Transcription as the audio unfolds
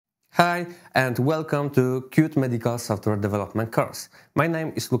Hi and welcome to Qt Medical Software Development course. My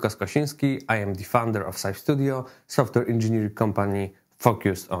name is Lukas Kosinski. I am the founder of Safe Studio, software engineering company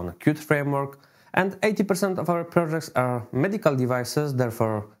focused on Qt framework, and 80% of our projects are medical devices.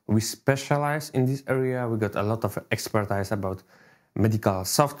 Therefore, we specialize in this area. We got a lot of expertise about medical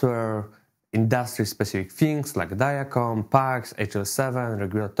software, industry-specific things like Diacom, PACS, HL7,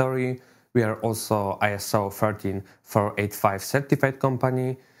 regulatory. We are also ISO 13485 certified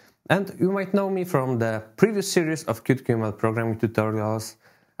company. And you might know me from the previous series of QtQML programming tutorials.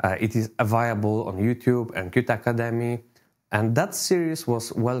 It is available on YouTube and Qt Academy. And that series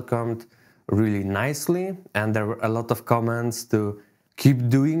was welcomed really nicely. And there were a lot of comments to keep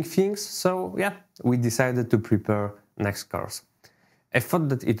doing things. So yeah, we decided to prepare next course. I thought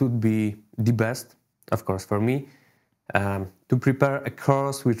that it would be the best, of course, for me, to prepare a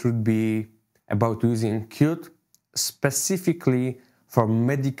course which would be about using Qt specifically for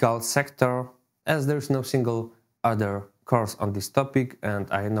medical sector, as there is no single other course on this topic, and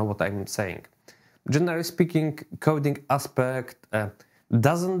I know what I'm saying. Generally speaking, coding aspect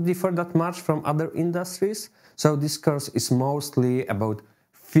doesn't differ that much from other industries, so this course is mostly about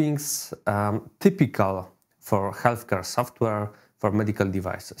things typical for healthcare software, for medical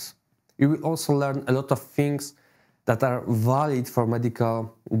devices. You will also learn a lot of things that are valid for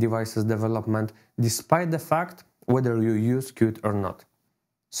medical devices development, despite the fact whether you use Qt or not.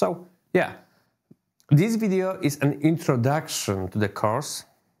 So, yeah, this video is an introduction to the course.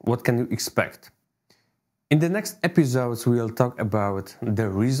 What can you expect? In the next episodes, we will talk about the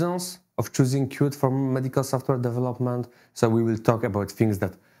reasons of choosing Qt for medical software development. So we will talk about things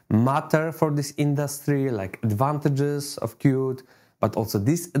that matter for this industry, like advantages of Qt, but also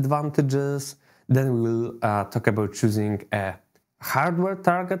disadvantages. Then we will talk about choosing a hardware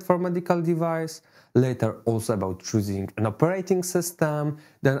target for medical device. Later also about choosing an operating system.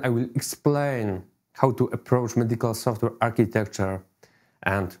 Then I will explain how to approach medical software architecture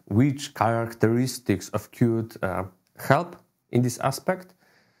and which characteristics of Qt help in this aspect.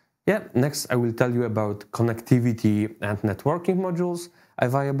 Yeah, next I will tell you about connectivity and networking modules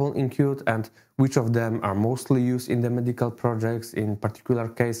available in Qt and which of them are mostly used in the medical projects in particular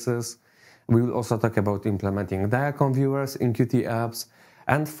cases. We will also talk about implementing Diacom viewers in Qt apps.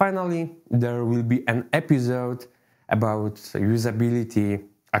 And finally, there will be an episode about usability,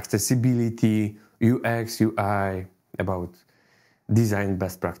 accessibility, UX, UI, about design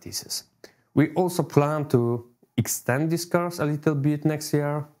best practices. We also plan to extend this course a little bit next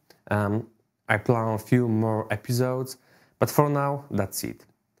year. I plan a few more episodes, but for now, that's it.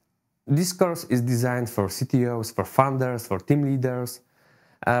 This course is designed for CTOs, for founders, for team leaders.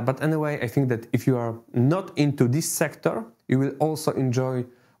 But anyway, I think that if you are not into this sector, you will also enjoy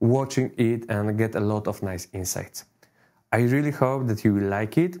watching it and get a lot of nice insights. I really hope that you will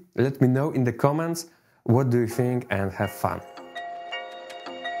like it. Let me know in the comments what do you think and have fun.